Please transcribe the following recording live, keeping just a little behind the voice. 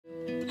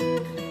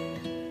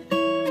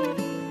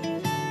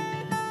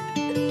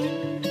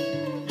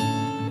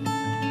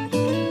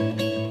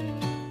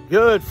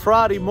Good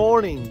Friday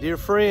morning, dear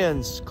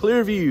friends,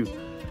 Clearview,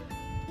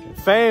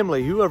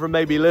 family, whoever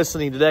may be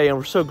listening today. And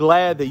we're so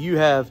glad that you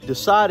have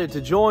decided to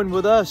join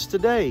with us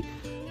today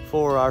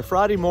for our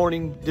Friday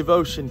morning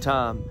devotion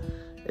time.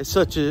 It's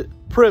such a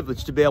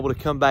privilege to be able to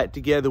come back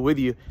together with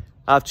you.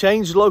 I've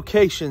changed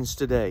locations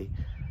today.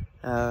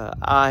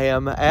 I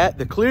am at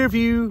the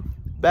Clearview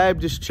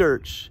Baptist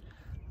Church,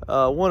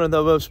 one of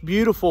the most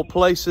beautiful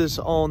places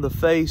on the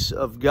face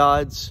of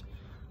God's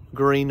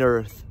green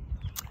earth.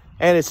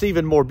 And it's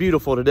even more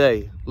beautiful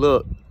today.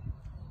 Look.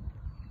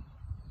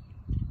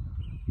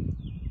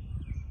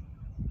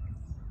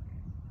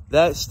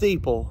 That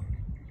steeple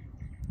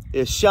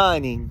is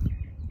shining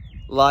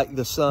like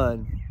the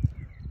sun.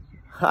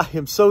 I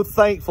am so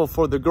thankful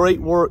for the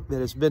great work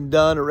that has been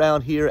done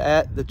around here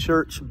at the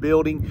church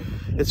building.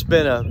 It's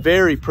been a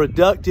very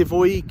productive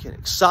week and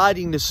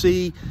exciting to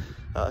see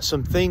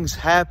some things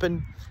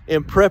happen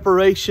in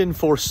preparation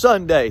for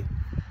Sunday.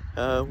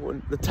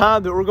 When the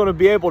time that we're going to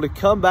be able to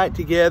come back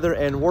together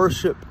and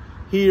worship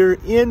here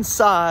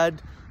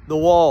inside the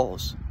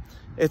walls.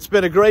 It's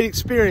been a great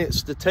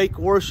experience to take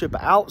worship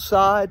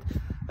outside,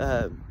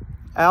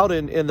 out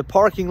in the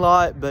parking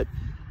lot, but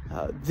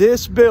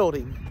this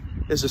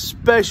building is a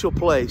special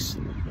place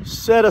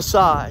set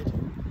aside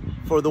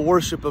for the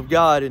worship of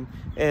God.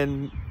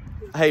 And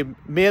hey,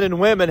 men and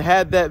women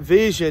had that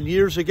vision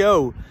years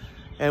ago,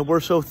 and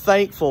we're so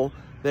thankful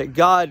that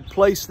God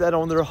placed that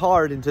on their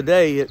heart, and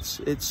today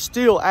it's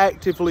still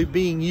actively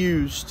being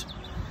used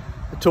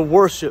to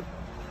worship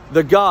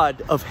the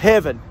God of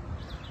heaven.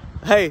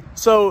 Hey,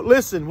 so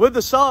listen, with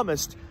the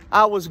psalmist,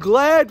 I was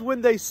glad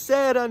when they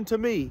said unto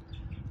me,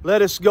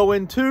 let us go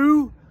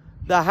into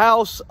the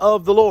house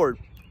of the Lord.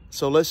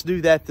 So let's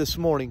do that this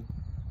morning.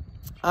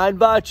 I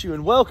invite you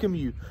and welcome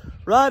you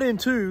right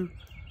into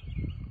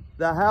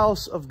the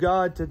house of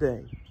God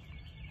today.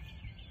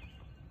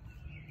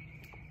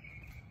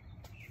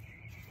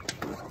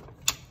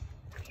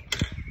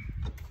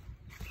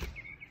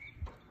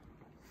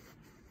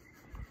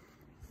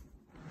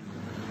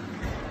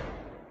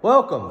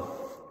 Welcome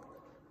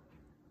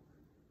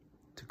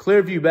to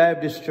Clearview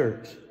Baptist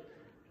Church,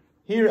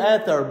 here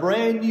at our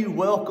brand new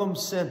Welcome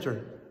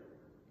Center.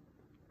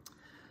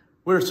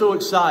 We're so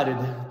excited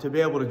to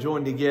be able to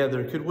join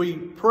together. Could we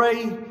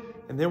pray,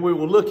 and then we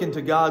will look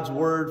into God's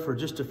Word for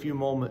just a few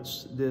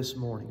moments this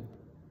morning.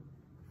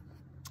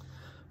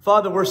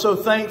 Father, we're so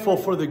thankful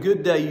for the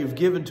good day you've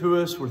given to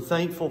us. We're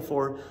thankful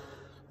for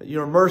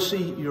your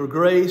mercy, your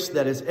grace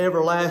that is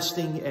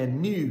everlasting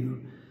and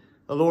new.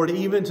 Lord,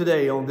 even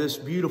today on this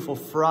beautiful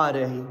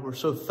Friday, we're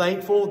so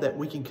thankful that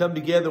we can come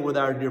together with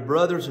our dear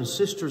brothers and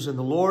sisters in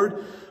the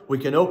Lord. We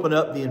can open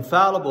up the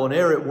infallible and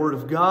inerrant Word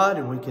of God,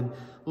 and we can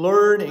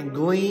learn and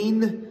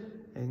glean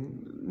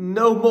and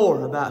know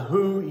more about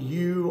who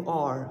you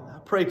are. I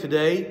pray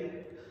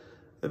today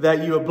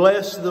that you will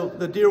bless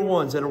the dear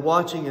ones that are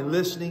watching and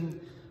listening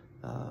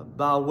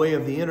by way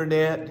of the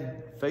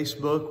internet,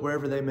 Facebook,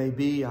 wherever they may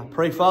be. I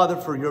pray, Father,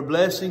 for your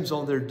blessings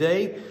on their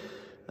day.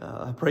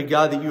 I pray,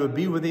 God, that you would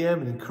be with them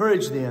and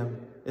encourage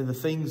them in the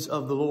things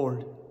of the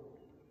Lord.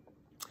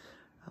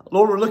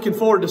 Lord, we're looking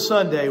forward to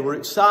Sunday. We're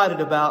excited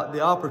about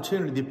the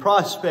opportunity, the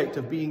prospect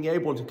of being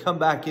able to come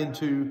back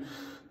into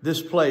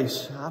this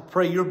place. I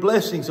pray your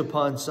blessings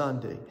upon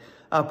Sunday.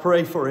 I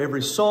pray for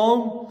every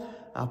song.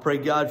 I pray,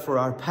 God, for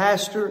our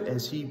pastor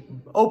as he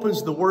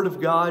opens the Word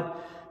of God.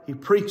 He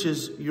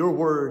preaches your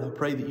word. I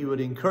pray that you would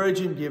encourage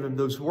him, give him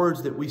those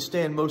words that we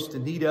stand most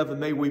in need of, and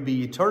may we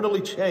be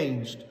eternally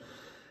changed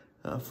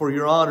for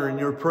your honor and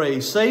your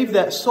praise. Save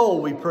that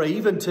soul, we pray,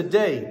 even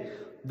today,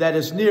 that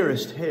is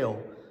nearest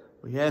hell.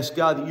 We ask,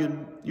 God, that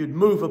you'd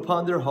move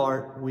upon their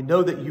heart. We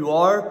know that you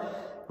are,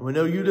 and we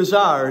know you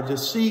desire to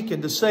seek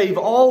and to save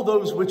all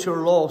those which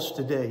are lost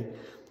today.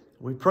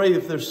 We pray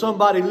if there's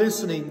somebody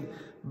listening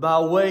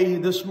by way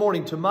this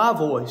morning to my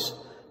voice,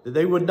 that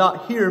they would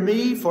not hear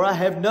me, for I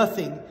have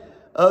nothing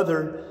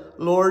other,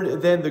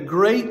 Lord, than the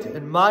great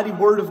and mighty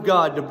Word of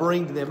God to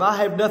bring to them. I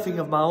have nothing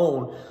of my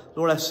own.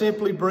 Lord, I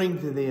simply bring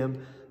to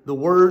them the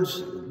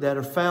words that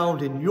are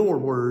found in your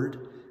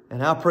word.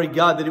 And I pray,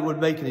 God, that it would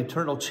make an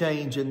eternal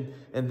change in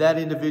that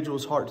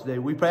individual's heart today.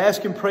 We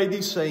ask and pray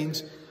these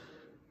things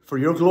for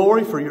your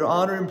glory, for your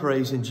honor and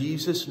praise. In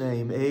Jesus'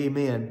 name,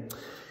 amen.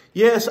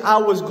 Yes, I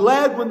was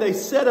glad when they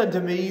said unto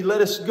me, let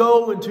us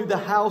go into the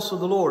house of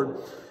the Lord.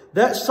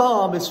 That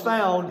psalm is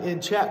found in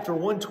chapter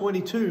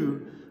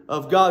 122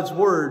 of God's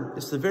Word.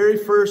 It's the very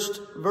first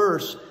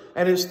verse.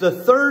 And it's the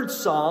third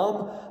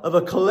psalm of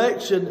a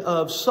collection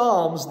of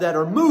psalms that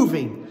are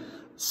moving,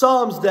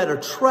 psalms that are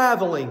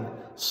traveling,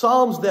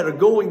 psalms that are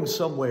going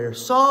somewhere,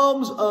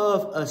 psalms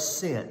of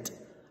ascent,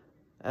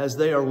 as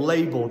they are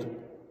labeled.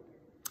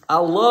 I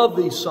love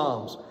these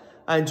psalms.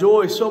 I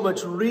enjoy so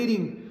much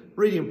reading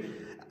them.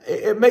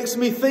 It makes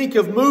me think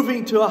of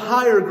moving to a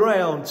higher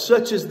ground,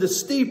 such as the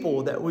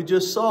steeple that we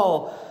just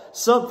saw,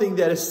 something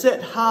that is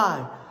set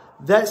high.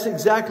 That's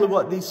exactly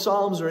what these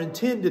psalms are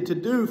intended to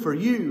do for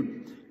you.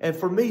 and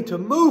for me to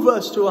move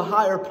us to a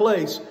higher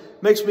place.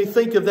 Makes me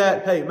think of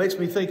that. Hey, makes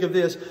me think of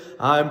this.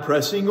 I'm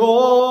pressing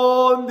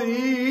on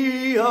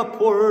the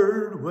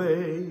upward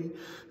way.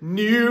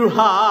 New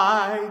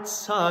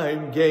heights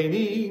I'm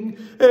gaining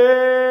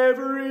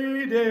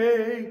every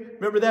day.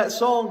 Remember that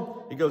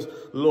song? It goes,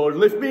 Lord,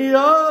 lift me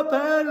up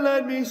and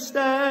let me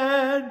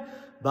stand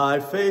by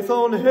faith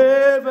on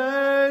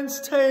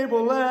heaven's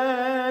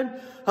tableland,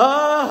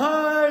 a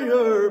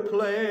higher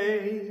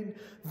plane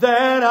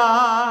than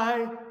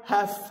I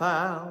have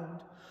found.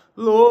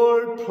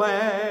 Lord,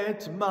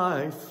 plant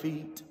my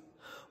feet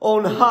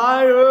on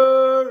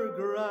higher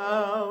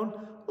ground.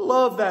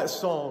 Love that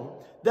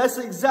song. That's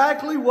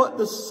exactly what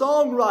the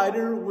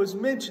songwriter was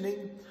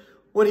mentioning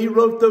when he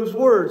wrote those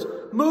words.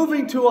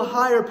 Moving to a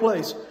higher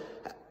place.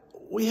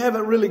 We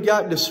haven't really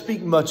gotten to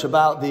speak much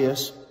about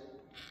this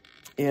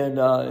in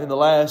the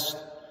last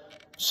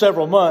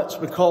several months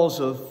because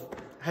of,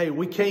 hey,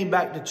 we came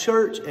back to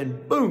church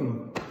and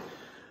boom,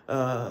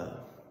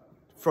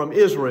 from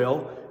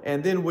Israel.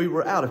 And then we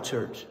were out of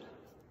church.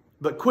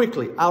 But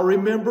quickly, I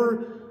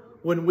remember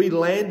when we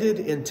landed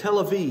in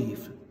Tel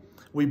Aviv,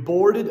 we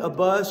boarded a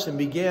bus and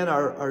began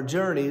our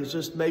journey. It was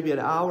just maybe an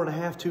hour and a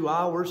half, 2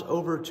 hours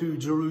over to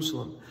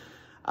Jerusalem.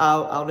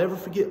 I'll never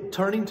forget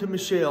turning to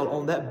Michelle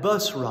on that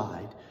bus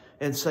ride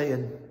and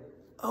saying,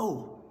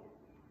 oh,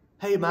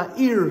 hey, my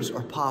ears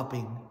are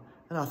popping.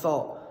 And I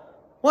thought,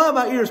 why are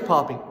my ears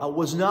popping? I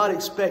was not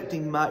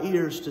expecting my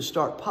ears to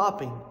start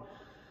popping.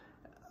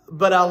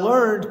 But I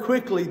learned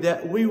quickly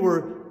that we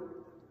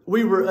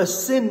were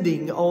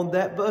ascending on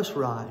that bus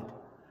ride.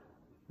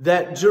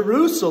 That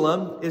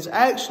Jerusalem is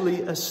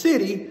actually a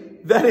city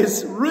that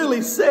is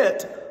really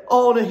set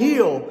on a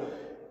hill.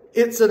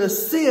 It's an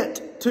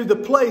ascent to the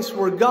place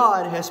where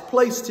God has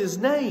placed His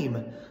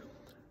name.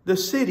 The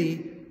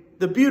city,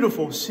 the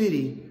beautiful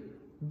city,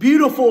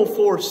 beautiful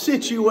for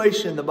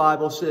situation, the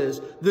Bible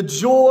says. The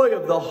joy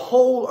of the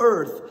whole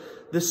earth.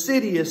 The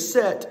city is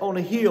set on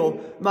a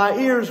hill. My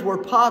ears were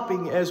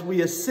popping as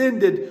we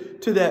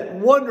ascended to that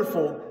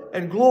wonderful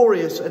and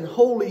glorious and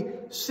holy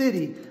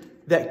city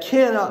that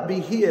cannot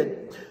be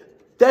hid.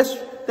 That's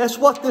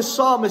what this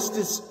psalmist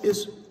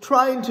is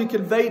trying to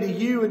convey to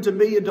you and to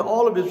me and to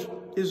all of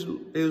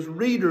his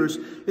readers,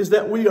 is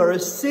that we are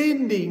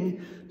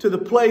ascending to the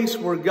place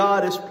where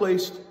God has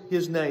placed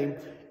His name.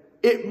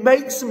 It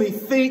makes me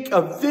think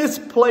of this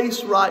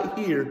place right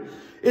here.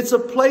 It's a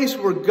place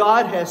where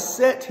God has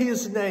set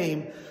His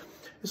name.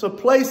 It's a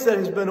place that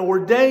has been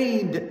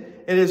ordained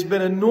and has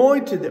been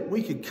anointed that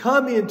we can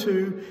come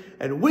into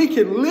and we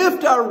can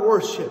lift our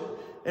worship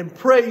and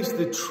praise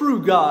the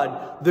true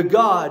God, the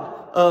God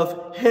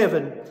of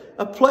heaven.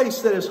 A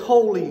place that is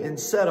holy and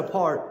set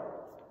apart.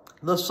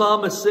 The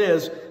psalmist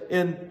says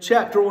in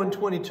chapter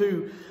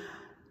 122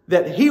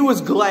 that he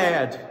was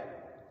glad.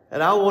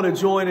 And I want to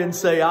join in and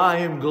say, I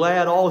am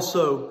glad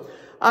also.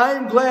 I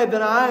am glad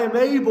that I am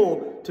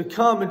able to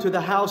come into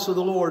the house of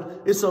the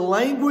Lord. It's a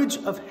language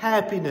of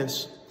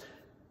happiness.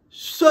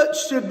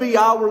 Such should be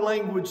our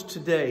language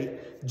today.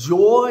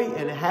 Joy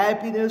and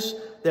happiness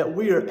that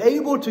we are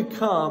able to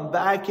come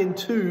back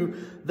into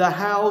the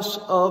house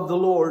of the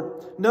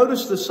Lord.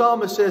 Notice the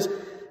psalmist says,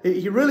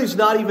 he really is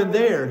not even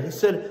there. He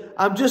said,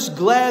 I'm just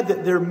glad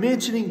that they're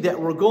mentioning that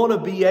we're going to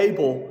be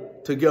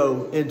able to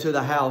go into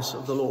the house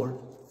of the Lord.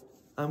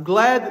 I'm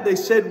glad that they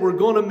said we're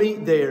going to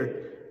meet there.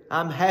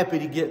 I'm happy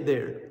to get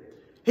there.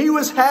 He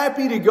was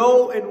happy to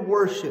go and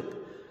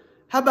worship.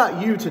 How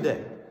about you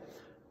today?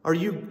 Are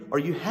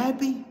you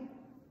happy?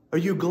 Are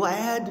you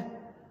glad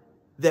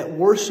that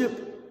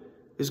worship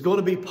is going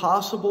to be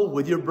possible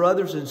with your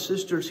brothers and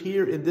sisters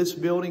here in this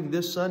building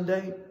this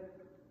Sunday?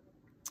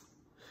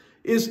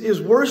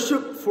 Is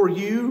worship for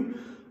you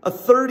a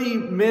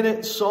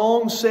 30-minute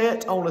song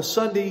set on a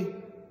Sunday,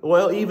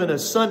 well, even a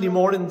Sunday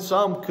morning?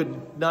 Some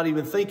could not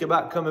even think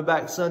about coming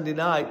back Sunday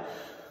night.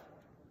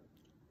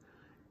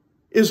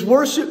 Is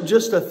worship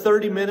just a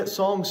 30-minute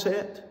song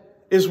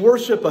set? Is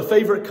worship a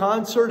favorite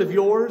concert of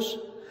yours?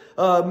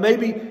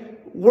 Maybe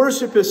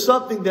worship is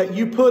something that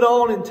you put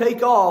on and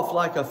take off,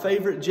 like a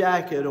favorite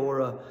jacket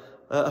or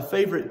a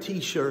favorite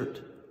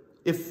t-shirt.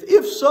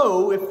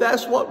 If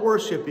that's what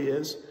worship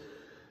is,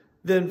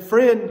 then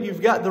friend, you've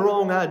got the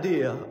wrong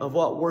idea of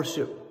what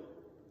worship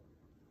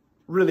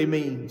really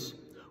means.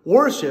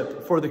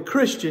 Worship for the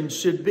Christian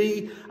should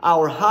be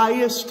our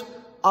highest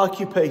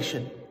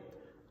occupation.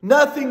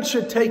 Nothing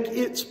should take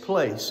its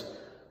place.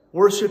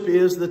 Worship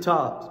is the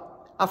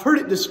top. I've heard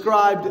it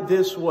described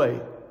this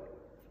way.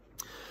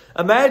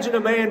 Imagine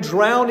a man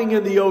drowning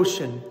in the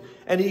ocean,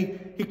 and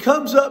he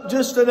comes up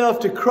just enough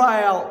to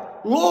cry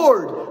out,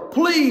 Lord,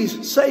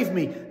 please save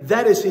me.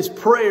 That is his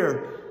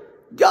prayer.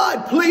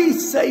 God,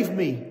 please save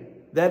me.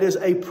 That is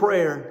a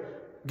prayer.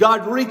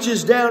 God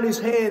reaches down His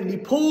hand and He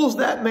pulls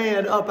that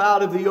man up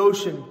out of the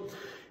ocean.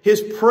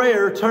 His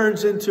prayer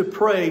turns into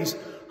praise.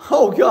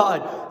 Oh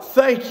God,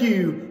 thank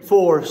you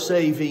for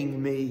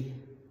saving me.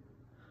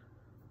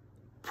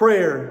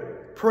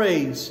 Prayer,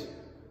 praise,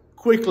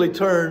 quickly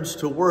turns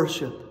to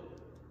worship.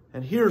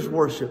 And here's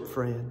worship,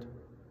 friend.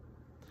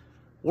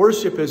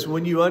 Worship is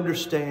when you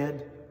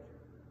understand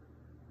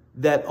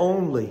that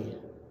only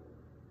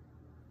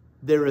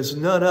there is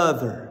none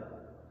other,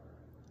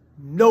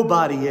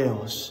 nobody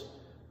else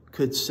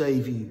could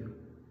save you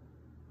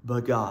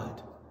but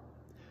God.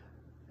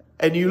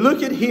 And you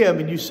look at Him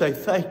and you say,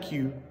 thank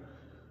you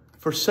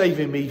for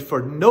saving me,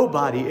 for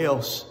nobody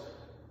else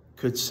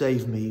could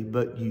save me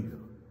but you.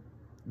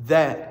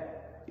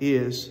 That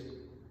is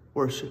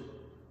worship.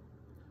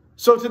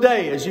 So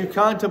today, as you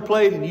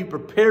contemplate and you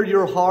prepare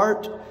your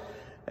heart,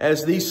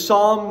 as these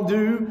psalms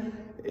do,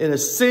 in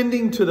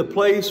ascending to the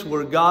place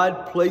where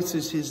God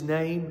places His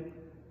name,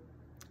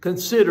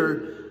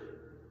 consider,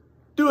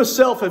 do a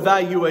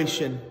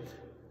self-evaluation.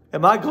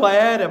 Am I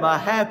glad? Am I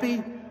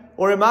happy?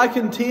 Or am I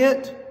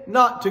content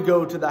not to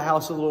go to the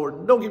house of the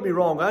Lord? Don't get me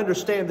wrong. I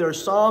understand there are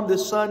some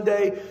this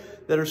Sunday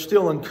that are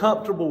still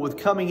uncomfortable with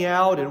coming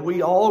out, and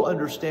we all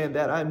understand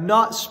that. I'm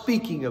not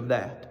speaking of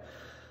that.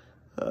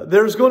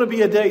 There's going to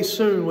be a day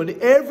soon when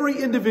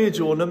every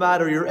individual, no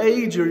matter your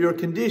age or your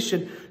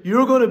condition,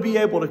 you're going to be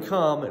able to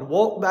come and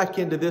walk back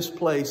into this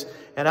place.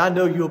 And I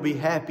know you'll be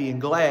happy and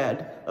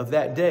glad of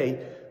that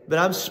day. But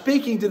I'm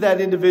speaking to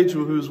that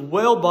individual who's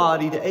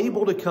well-bodied,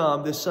 able to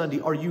come this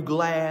Sunday. Are you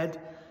glad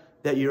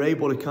that you're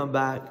able to come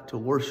back to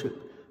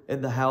worship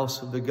in the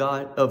house of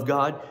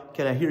God?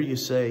 Can I hear you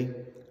say,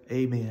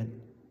 amen?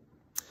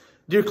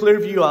 Dear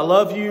Clearview, I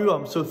love you.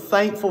 I'm so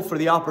thankful for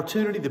the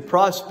opportunity, the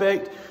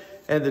prospect,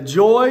 and the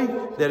joy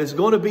that is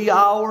going to be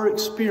our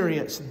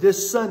experience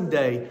this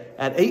Sunday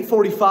at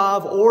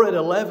 8:45 or at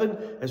 11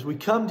 as we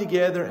come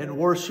together and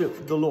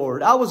worship the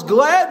Lord. I was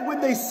glad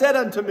when they said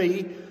unto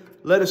me,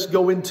 let us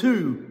go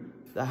into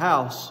the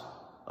house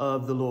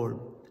of the Lord.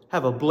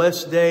 Have a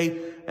blessed day,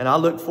 and I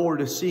look forward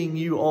to seeing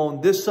you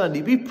on this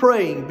Sunday. Be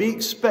praying, be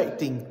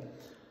expecting,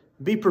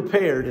 be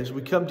prepared as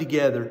we come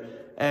together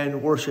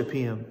and worship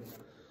Him.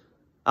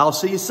 I'll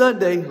see you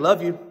Sunday.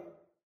 Love you.